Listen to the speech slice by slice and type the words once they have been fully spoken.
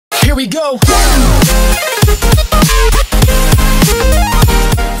Here we go.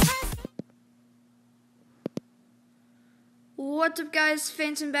 What's up guys,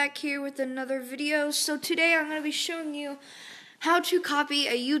 Phantom back here with another video. So today I'm going to be showing you how to copy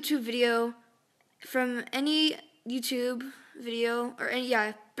a YouTube video from any YouTube video, or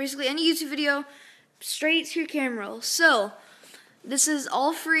basically any YouTube video straight to your camera roll. So this is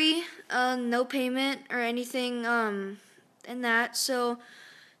all free, no payment or anything in that. So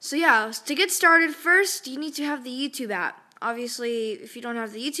yeah, to get started, first you need to have the YouTube app. Obviously, if you don't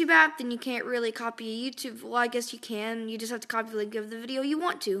have the YouTube app, then you can't really copy a YouTube. Well, I guess you can. You just have to copy the link of the video you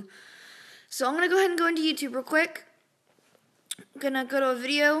want to. So I'm going to go ahead and go into YouTube real quick. I'm going to go to a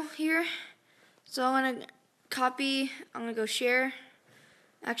video here. So I'm going to copy. I'm going to go share.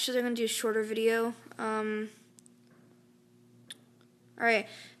 Actually, I'm going to do a shorter video. Alright,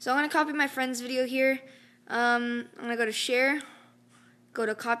 so I'm going to copy my friend's video here. I'm going to go to share. Go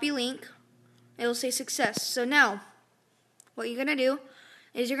to copy link. It will say success. So now, what you're going to do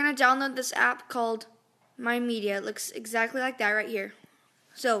is you're going to download this app called My Media. It looks exactly like that right here.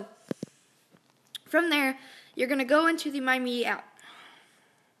 So, from there, you're going to go into the My Media app.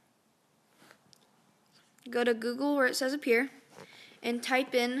 Go to Google where it says up here and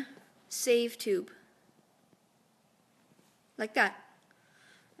type in SaveTube. Like that.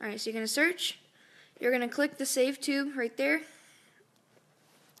 Alright, so you're going to search. You're going to click the SaveTube right there.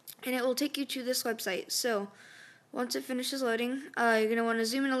 And it will take you to this website. So, once it finishes loading, you're going to want to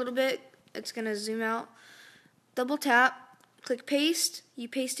zoom in a little bit. It's going to zoom out. Double tap, click paste. You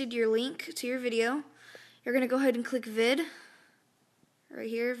pasted your link to your video. You're going to go ahead and click vid. Right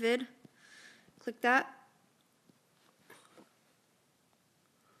here, vid. Click that.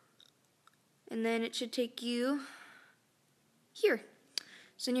 And then it should take you here.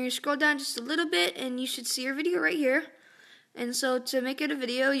 So you're going to scroll down just a little bit and you should see your video right here. And so to make it a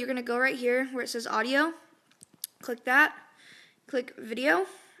video, you're going to go right here where it says audio. Click that, click video,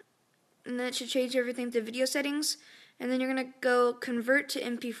 and then it should change everything to video settings, and then you're going to go convert to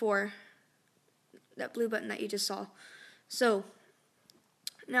MP4, that blue button that you just saw. So,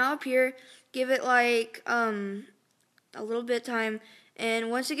 now up here, give it like a little bit of time,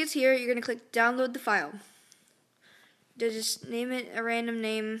 and once it gets here, you're going to click download the file. Just name it a random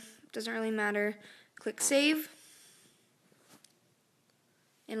name, doesn't really matter. Click save,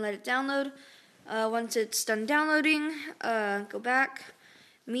 and let it download. Once it's done downloading, go back,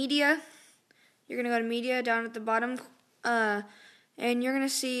 media. You're going to go to media down at the bottom, and you're going to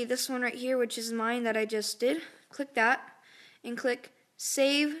see this one right here, which is mine that I just did. Click that, and click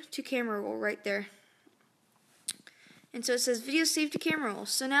save to camera roll right there. And so it says video saved to camera roll.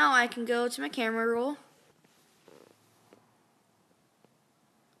 So now I can go to my camera roll,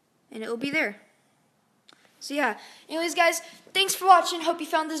 and it will be there. So yeah, anyways guys, thanks for watching. Hope you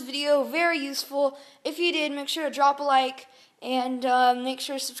found this video very useful. If you did, make sure to drop a like, and make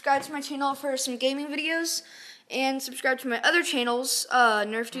sure to subscribe to my channel for some gaming videos, and subscribe to my other channels,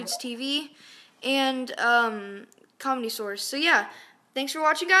 Nerf Dudes TV, and Comedy Source. So yeah, thanks for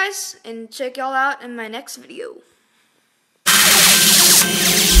watching guys, and check y'all out in my next video.